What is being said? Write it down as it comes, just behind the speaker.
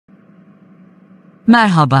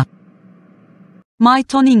Merhaba. My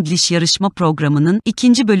English yarışma programının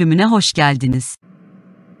ikinci bölümüne hoş geldiniz.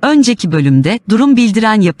 Önceki bölümde durum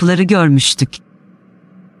bildiren yapıları görmüştük.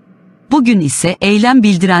 Bugün ise eylem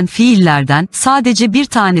bildiren fiillerden sadece bir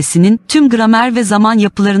tanesinin tüm gramer ve zaman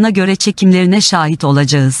yapılarına göre çekimlerine şahit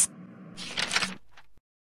olacağız.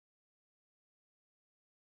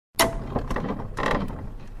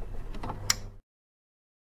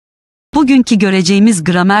 Bugünkü göreceğimiz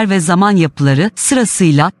gramer ve zaman yapıları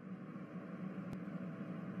sırasıyla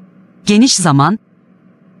geniş zaman,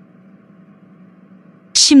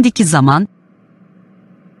 şimdiki zaman,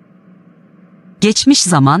 geçmiş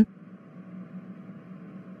zaman,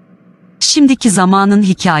 şimdiki zamanın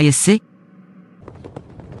hikayesi,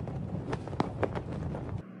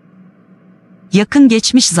 yakın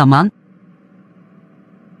geçmiş zaman,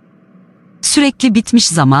 sürekli bitmiş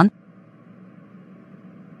zaman,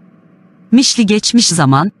 Miş'li geçmiş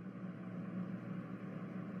zaman,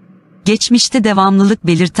 geçmişte devamlılık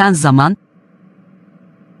belirten zaman,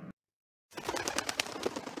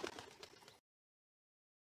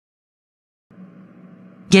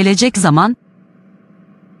 gelecek zaman,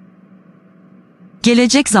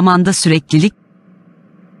 gelecek zamanda süreklilik,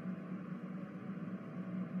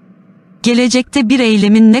 gelecekte bir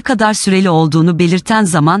eylemin ne kadar süreli olduğunu belirten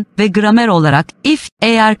zaman ve gramer olarak if,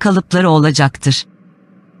 eğer kalıpları olacaktır.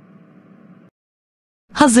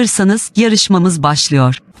 Hazırsanız yarışmamız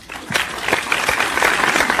başlıyor.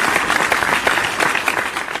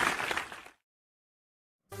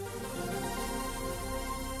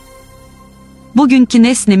 Bugünkü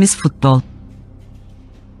nesnemiz futbol.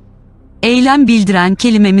 Eylem bildiren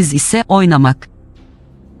kelimemiz ise oynamak.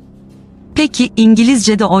 Peki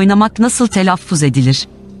İngilizce'de oynamak nasıl telaffuz edilir?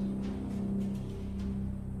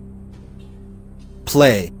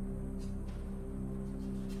 Play.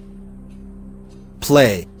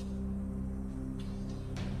 Play.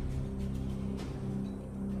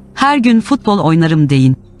 Her gün futbol oynarım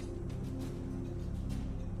deyin.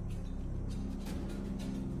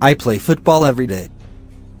 I play football every day.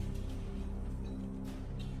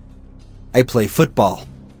 I play football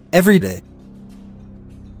every day.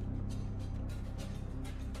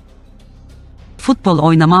 Futbol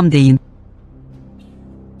oynamam deyin.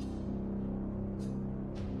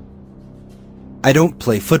 I don't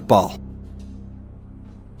play football.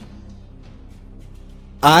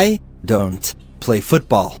 I don't play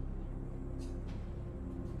football.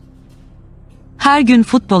 Her gün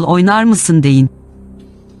futbol oynar mısın deyin.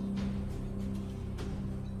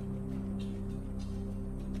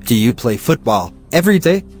 Do you play football every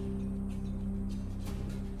day?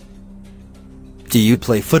 Do you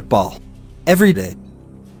play football every day?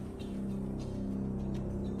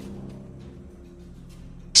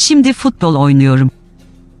 Şimdi futbol oynuyorum.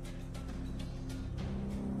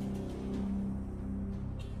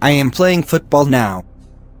 I am playing football now.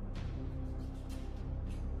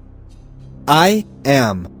 I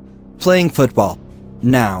am playing football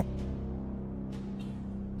now.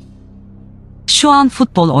 Şu an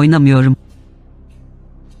futbol oynamıyorum.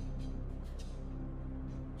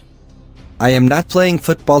 I am not playing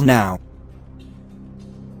football now.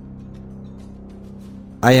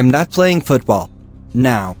 I am not playing football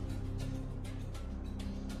now.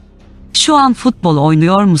 Şu an futbol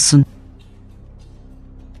oynuyor musun?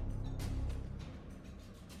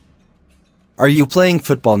 Are you playing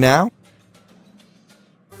football now?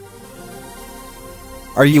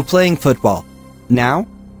 Are you playing football now?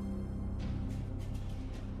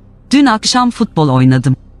 Dün akşam futbol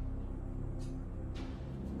oynadım.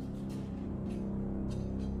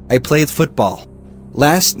 I played football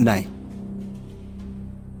last night.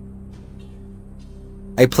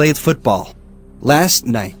 I played football last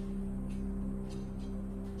night.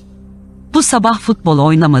 Bu sabah futbol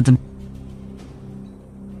oynamadım.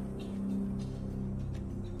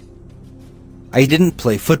 I didn't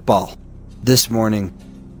play football this morning.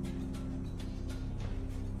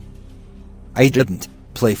 I didn't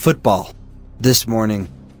play football this morning.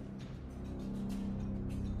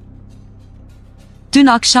 Dün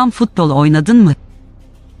akşam futbol oynadın mı?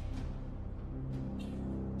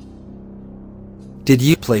 Did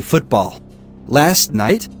you play football last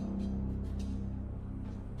night?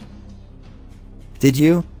 Did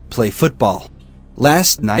you play football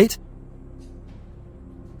last night?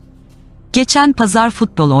 Geçen pazar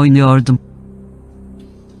futbol oynuyordum.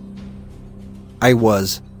 I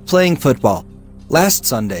was playing football last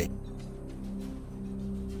Sunday.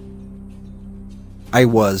 I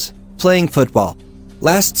was playing football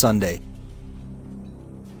last Sunday.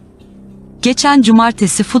 Geçen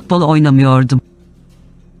cumartesi futbol oynamıyordum.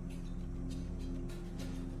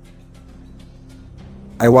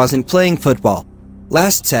 I wasn't playing football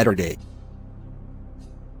last Saturday.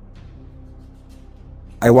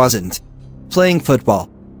 I wasn't playing football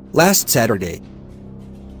last Saturday.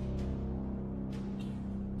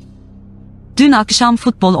 Dün akşam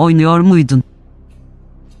futbol oynuyor muydun?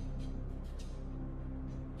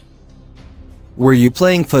 Were you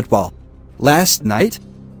playing football last night?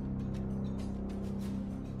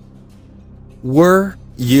 Were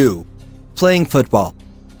you playing football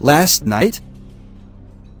last night?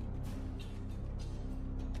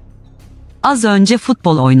 Az önce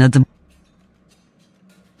futbol oynadım.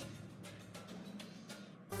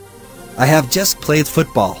 I have just played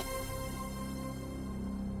football.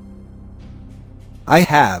 I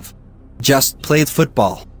have just played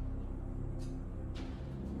football.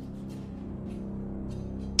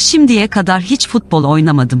 Şimdiye kadar hiç futbol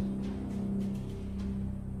oynamadım.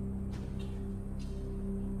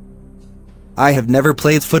 I have never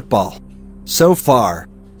played football so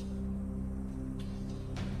far.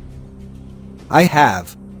 I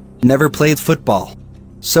have never played football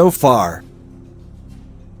so far.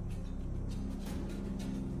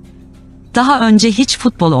 Daha önce hiç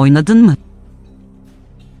futbol oynadın mı?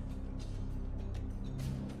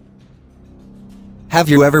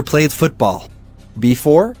 Have you ever played football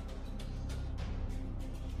before?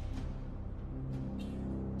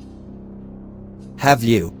 Have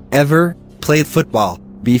you ever played football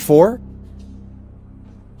before?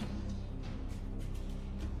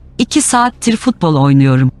 2 saattir futbol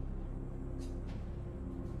oynuyorum.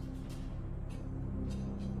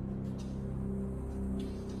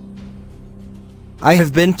 I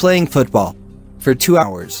have been playing football for 2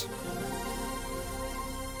 hours.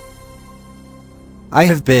 I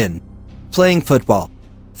have been playing football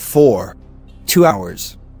for 2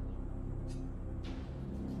 hours.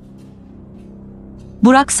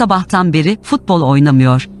 Burak sabahtan beri futbol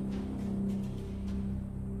oynamıyor.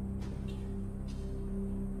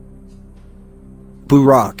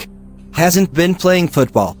 Burak hasn't been playing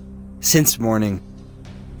football since morning.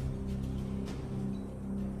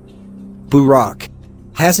 Burak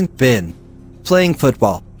hasn't been playing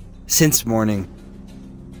football since morning.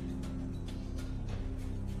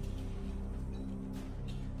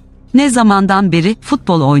 Ne zamandan beri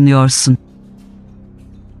futbol oynuyorsun?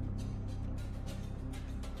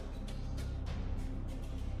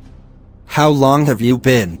 How long have you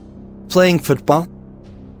been playing football?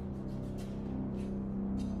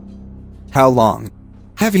 How long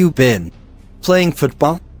have you been playing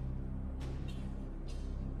football?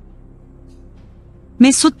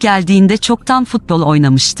 Mesut geldiğinde çoktan futbol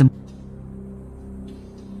oynamıştım.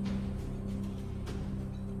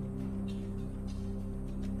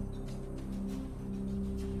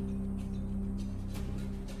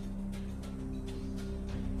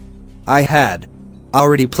 I had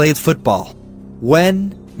already played football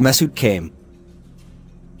when Mesut came.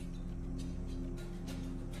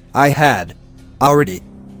 I had already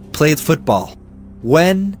played football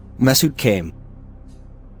when Mesut came.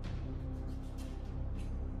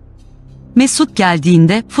 Mesut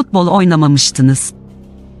geldiğinde futbol oynamamıştınız.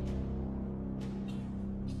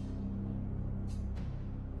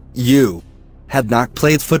 You had not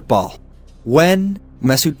played football when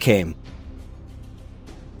Mesut came.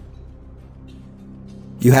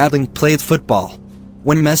 You hadn't played football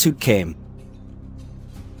when Mesut came.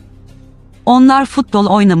 Onlar futbol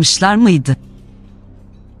oynamışlar mıydı?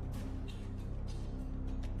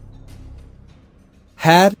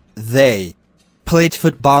 Had they played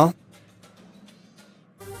football?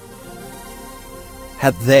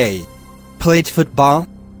 Had they played football?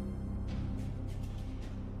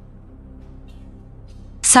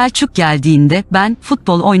 Selçuk geldiğinde ben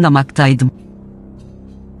futbol oynamaktaydım.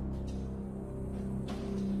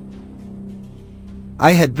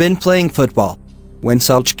 I had been playing football when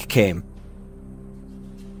Selçuk came.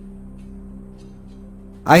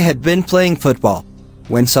 I had been playing football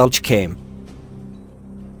when Selçuk came.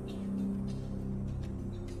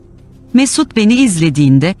 Mesut beni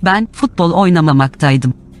izlediğinde ben futbol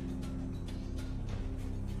oynamamaktaydım.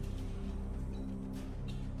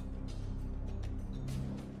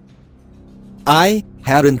 I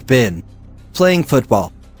hadn't been playing football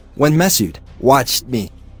when Mesut watched me.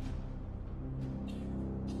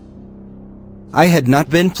 I had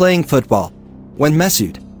not been playing football when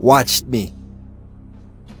Mesut watched me.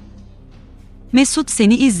 Mesut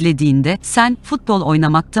seni izlediğinde sen futbol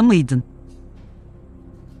oynamakta mıydın?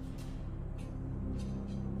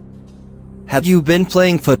 Have you been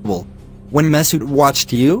playing football when Mesut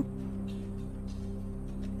watched you?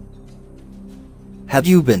 Have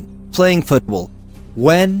you been playing football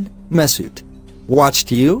when Mesut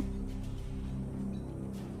watched you?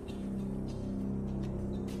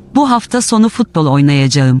 Bu hafta sonu futbol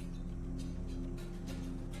oynayacağım.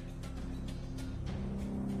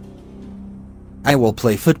 I will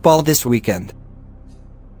play football this weekend.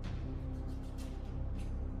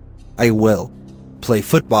 I will play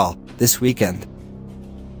football this weekend.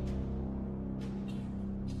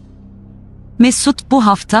 Mesut bu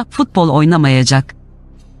hafta futbol oynamayacak.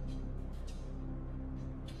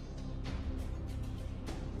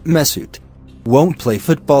 Mesut won't play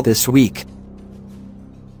football this week.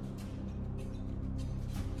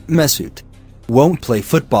 Mesut won't play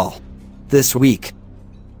football this week.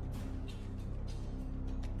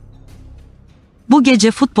 Bu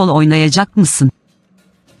gece futbol oynayacak mısın?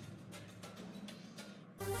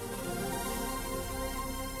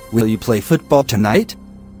 Will you play football tonight?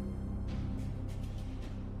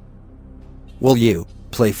 Will you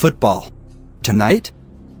play football tonight?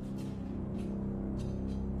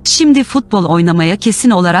 Şimdi futbol oynamaya kesin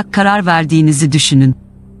olarak karar verdiğinizi düşünün.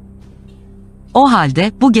 O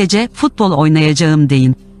halde bu gece futbol oynayacağım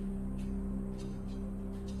deyin.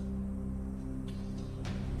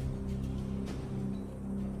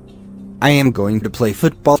 I am going to play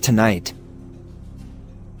football tonight.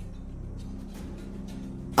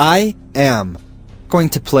 I am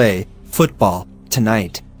going to play football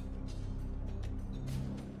tonight.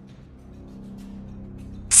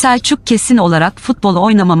 Selçuk kesin olarak futbol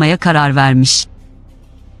oynamamaya karar vermiş.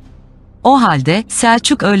 O halde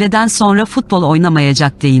Selçuk öğleden sonra futbol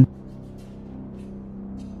oynamayacak deyin.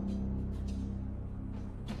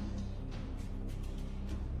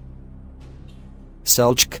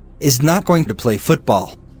 Selçuk is not going to play football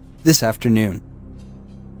this afternoon.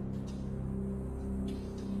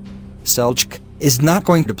 Selçuk is not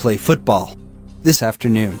going to play football this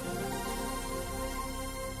afternoon.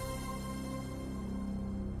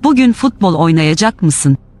 Bugün futbol oynayacak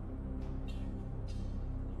mısın?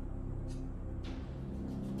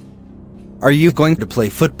 Are you going to play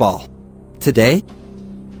football today?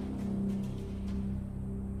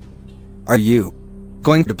 Are you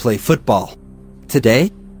going to play football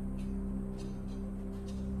today?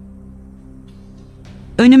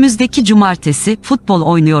 Önümüzdeki cumartesi futbol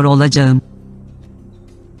oynuyor olacağım.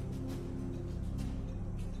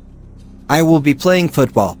 I will be playing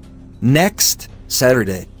football next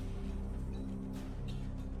Saturday.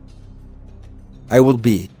 I will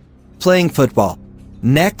be playing football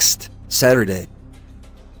next Saturday.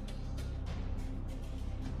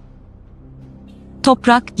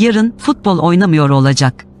 Toprak yarın futbol oynamıyor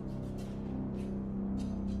olacak.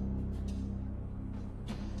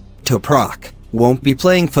 Toprak won't be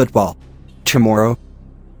playing football tomorrow.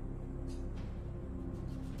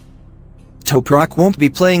 Toprak won't be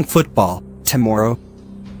playing football tomorrow.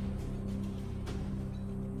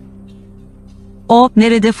 O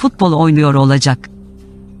nerede futbol oynuyor olacak?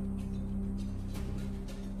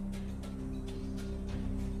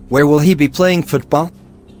 Where will he be playing football?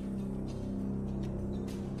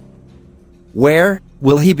 Where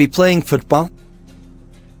will he be playing football?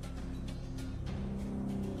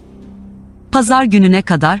 Pazar gününe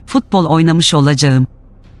kadar futbol oynamış olacağım.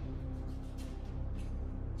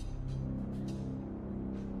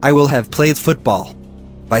 I will have played football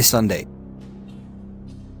by Sunday.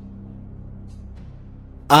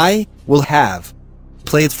 I will have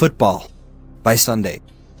played football by Sunday.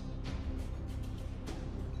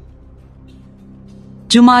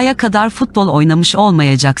 Cuma'ya kadar futbol oynamış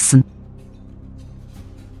olmayacaksın.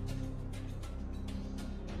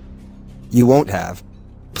 You won't have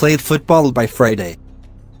played football by Friday.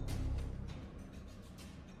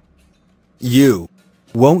 You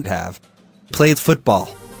won't have played football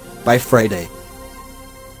by Friday.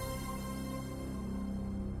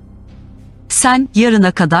 Sen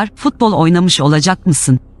yarına kadar futbol oynamış olacak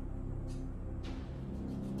mısın?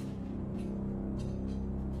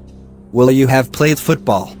 Will you have played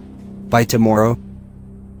football by tomorrow?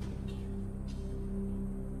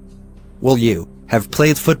 Will you have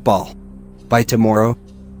played football by tomorrow?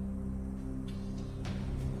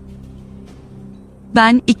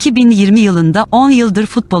 Ben 2020 yılında 10 yıldır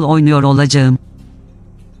futbol oynuyor olacağım.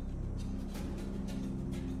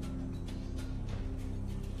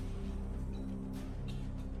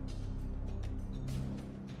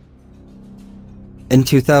 In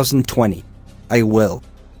 2020, I will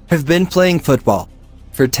have been playing football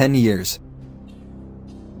for 10 years.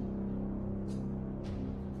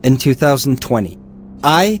 In 2020,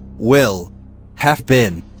 I will have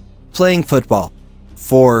been playing football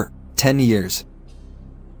for 10 years.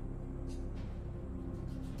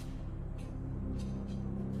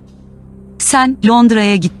 Sen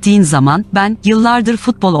Londra'ya gittiğin zaman ben yıllardır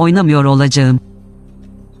futbol oynamıyor olacağım.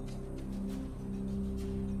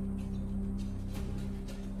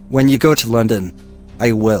 When you go to London,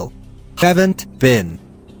 I will. Haven't been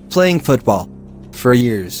playing football for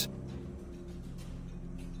years.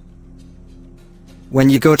 When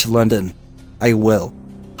you go to London, I will.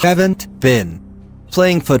 Haven't been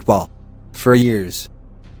playing football for years.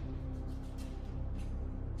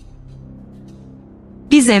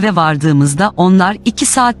 Biz eve vardığımızda onlar 2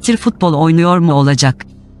 saattir futbol oynuyor mu olacak?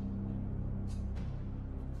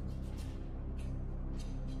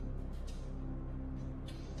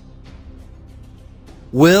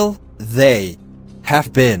 Will they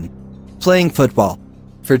have been playing football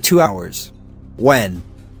for 2 hours when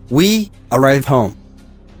we arrive home?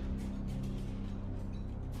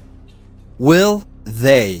 Will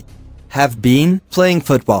they have been playing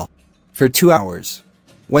football for 2 hours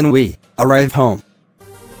when we arrive home?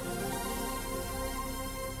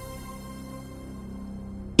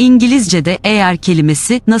 İngilizce'de eğer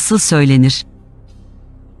kelimesi nasıl söylenir?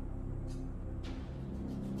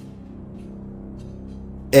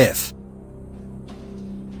 If.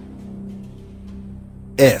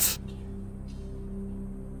 If.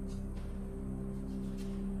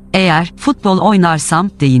 Eğer futbol oynarsam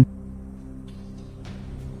deyin.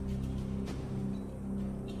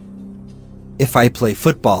 If I play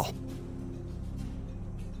football.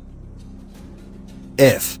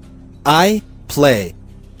 If I play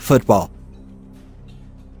football.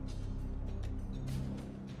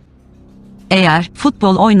 Eğer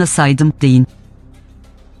futbol oynasaydım deyin.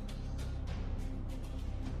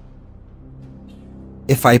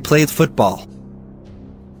 If I played football.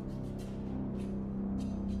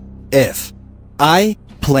 If I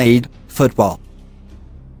played football.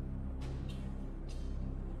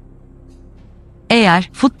 Eğer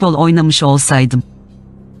futbol oynamış olsaydım.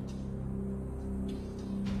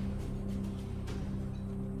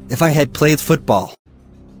 If I had played football.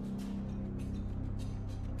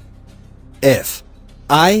 If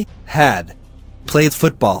I had played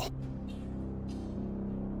football.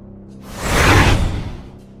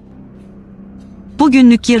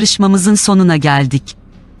 Bugünlük yarışmamızın sonuna geldik.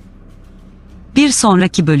 Bir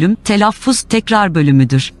sonraki bölüm telaffuz tekrar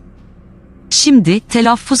bölümüdür. Şimdi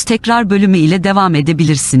telaffuz tekrar bölümü ile devam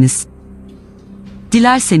edebilirsiniz.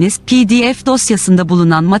 Dilerseniz PDF dosyasında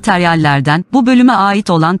bulunan materyallerden bu bölüme ait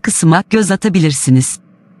olan kısma göz atabilirsiniz.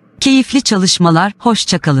 Keyifli çalışmalar,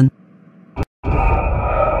 hoşça kalın.